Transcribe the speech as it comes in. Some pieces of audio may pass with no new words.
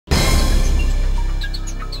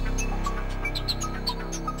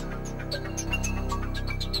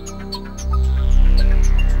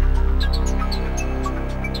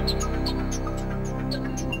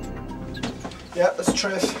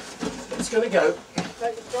go.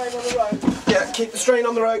 Take the strain on the rope. Yeah, keep the strain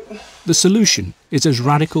on the rope. The solution is as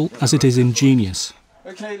radical as it is ingenious.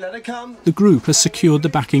 Okay, let it come. The group has secured the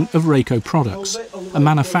backing of Rayco Products, a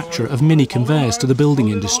manufacturer of mini conveyors to the building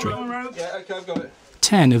industry. Yeah, okay, I've got it.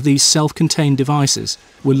 10 of these self-contained devices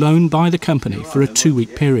were loaned by the company for a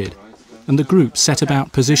 2-week period, and the group set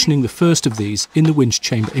about positioning the first of these in the winch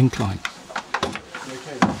chamber incline.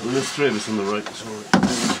 And there's 3 of us on the rope, sorry.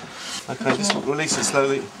 Okay, just release it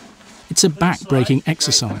slowly. It's a back-breaking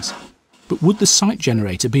exercise, but would the site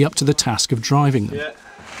generator be up to the task of driving them? Yeah.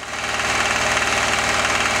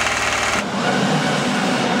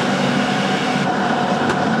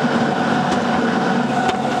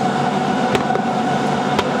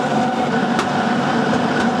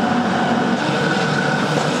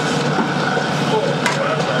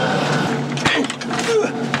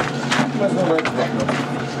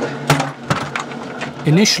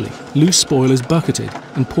 Initially, loose spoil is bucketed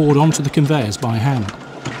and poured onto the conveyors by hand.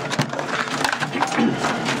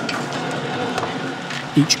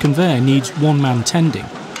 Each conveyor needs one man tending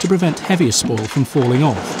to prevent heavier spoil from falling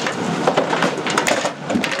off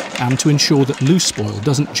and to ensure that loose spoil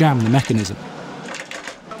doesn't jam the mechanism.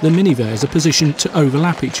 The miniveyors are positioned to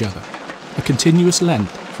overlap each other, a continuous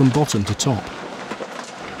length from bottom to top.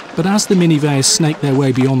 But as the miniveyors snake their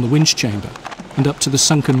way beyond the winch chamber and up to the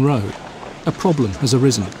sunken road, a problem has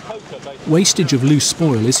arisen. Wastage of loose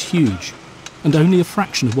spoil is huge, and only a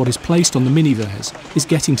fraction of what is placed on the miniveyors is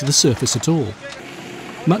getting to the surface at all.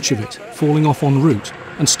 Much of it falling off en route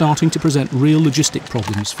and starting to present real logistic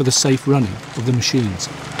problems for the safe running of the machines.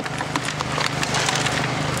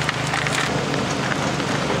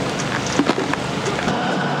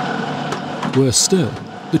 Worse still,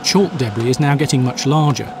 the chalk debris is now getting much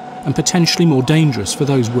larger and potentially more dangerous for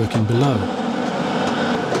those working below.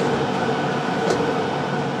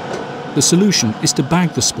 The solution is to bag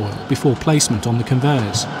the spoil before placement on the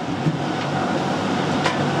conveyors.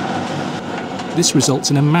 This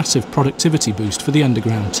results in a massive productivity boost for the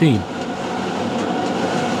underground team.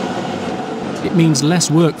 It means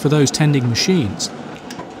less work for those tending machines,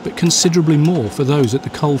 but considerably more for those at the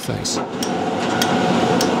coalface.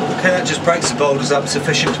 Okay, that just breaks the boulders up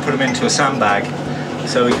sufficient to put them into a sandbag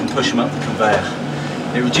so we can push them up the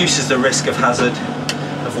conveyor. It reduces the risk of hazard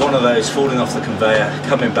of one of those falling off the conveyor,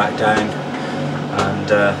 coming back down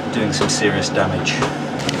and doing some serious damage.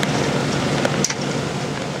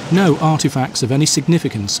 No artefacts of any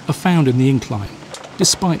significance are found in the incline,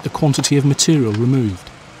 despite the quantity of material removed,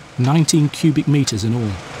 19 cubic metres in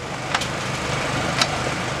all.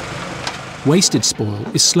 Wasted spoil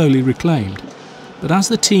is slowly reclaimed, but as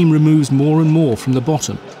the team removes more and more from the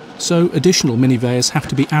bottom, so additional miniveyors have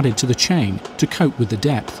to be added to the chain to cope with the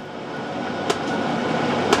depth.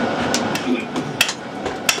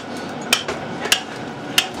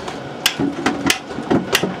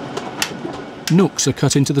 Nooks are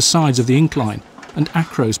cut into the sides of the incline and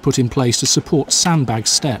acros put in place to support sandbag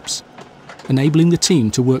steps, enabling the team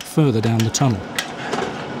to work further down the tunnel.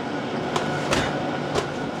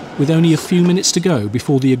 With only a few minutes to go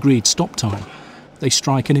before the agreed stop time, they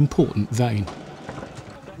strike an important vein.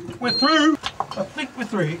 We're through. I think we're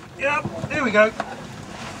through. Yep, there we go.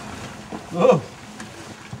 Whoa.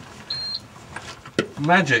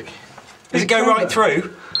 Magic. Does it go right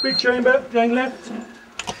through? Big chamber, going left.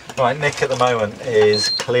 Right, Nick at the moment is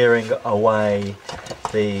clearing away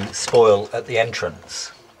the spoil at the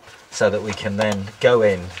entrance so that we can then go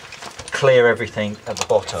in, clear everything at the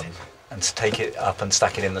bottom and take it up and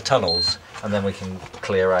stack it in the tunnels, and then we can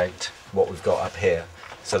clear out what we've got up here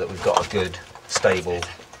so that we've got a good stable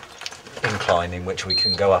incline in which we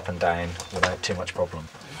can go up and down without too much problem.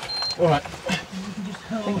 All right.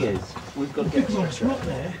 The thing is, we've got to get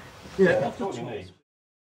there. Yeah.